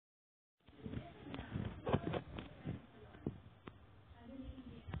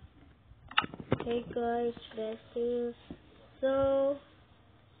Hey guys, Besties. So,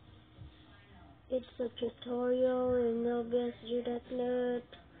 it's a tutorial in OBSG.NET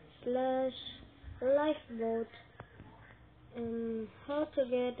 / lifeboat and how to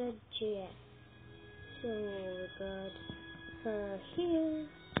get a GF. So, we got her here.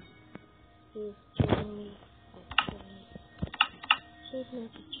 She's Jenny, actually. She's not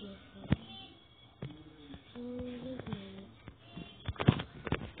a GF.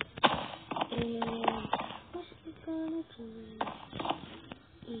 And what we gonna do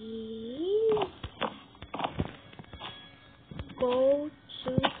is go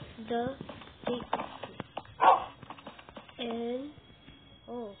to the secret and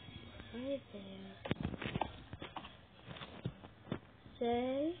right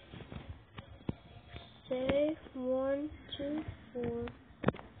there say 1, 2, 4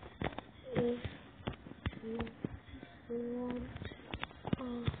 if you want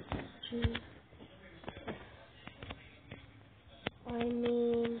to I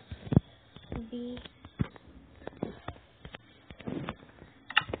mean B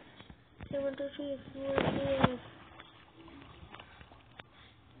 7, 2, 3, 4 here.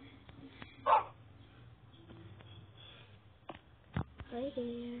 Hi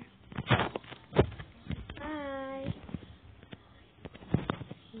there. Hi.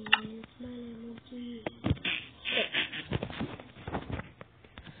 Here's my lemon tea.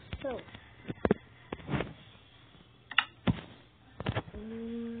 So, what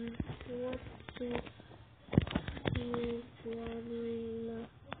do you wanna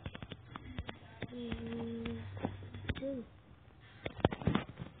do?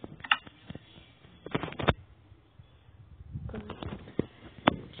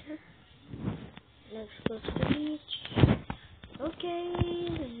 Let's go to the beach. Okay,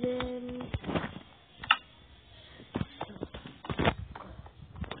 then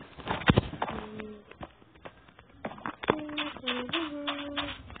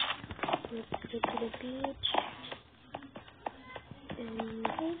let's go to the beach and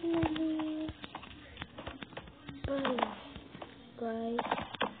guys,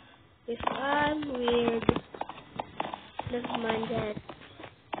 if I'm weird, never mind that.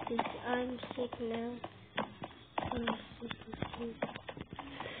 Since I'm sick now,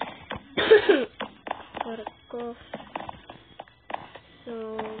 got a cough, so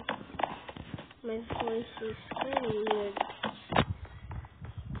my voice is kind of weird.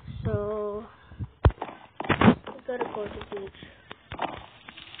 So I gotta go to the beach.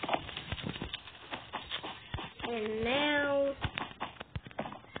 And now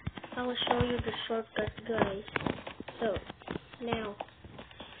I will show you the shortcut, guys. So now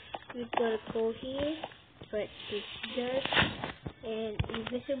you gotta go here, press this dirt and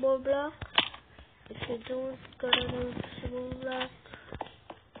invisible block. If you don't got an invisible block,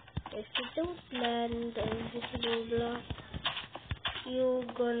 if you don't land the invisible block, you're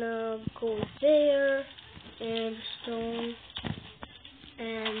gonna go there and stone,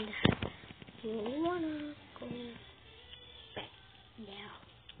 and you wanna go back now.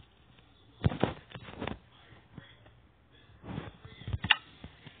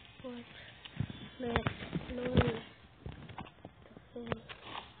 What? No.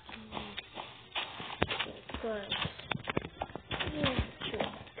 Good.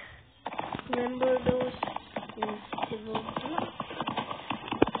 Remember those invisible blocks?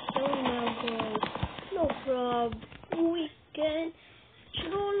 So now guys, no problem. We can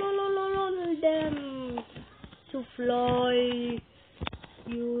troll them to fly.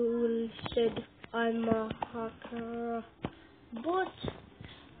 You said I'm a hacker, but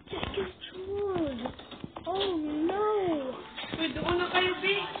just get trolled. Oh no! Uy, doon na kayo, B.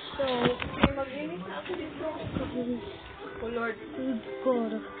 So, Mag-inis na ako dito. Oh, Lord. good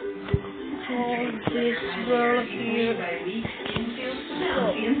God. Oh, this girl here.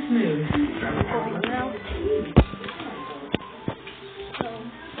 Going out. So,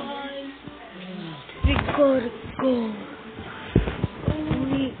 guys, we gotta go.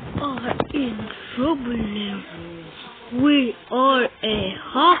 We are in trouble now. We are a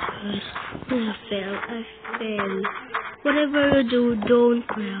hackers. I fail. Whatever you do, don't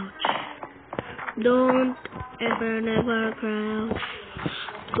crouch. Don't ever, never crouch.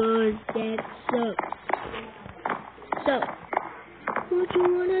 Cause that sucks. So, what you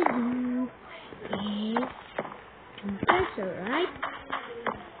wanna do is do this, alright?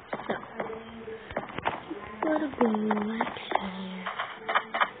 So, you gotta go right here.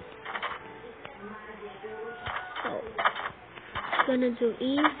 So, gonna do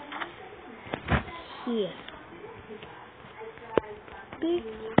is here. Pick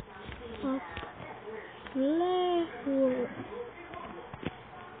up level.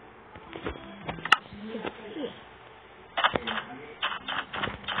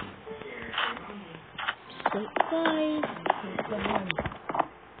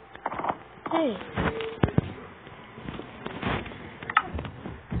 Hey.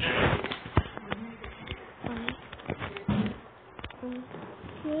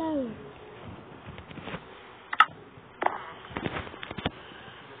 Hello.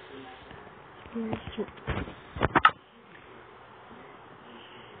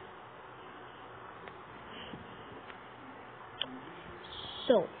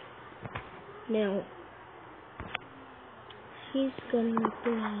 So now he's gonna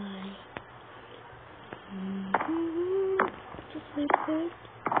die. Just wait for it.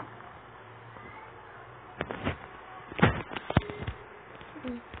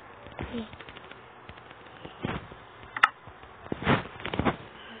 Okay.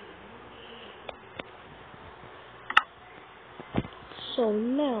 So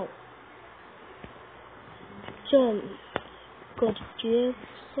now John got Jeff.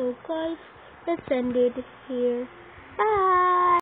 So guys, let's end it here. Bye.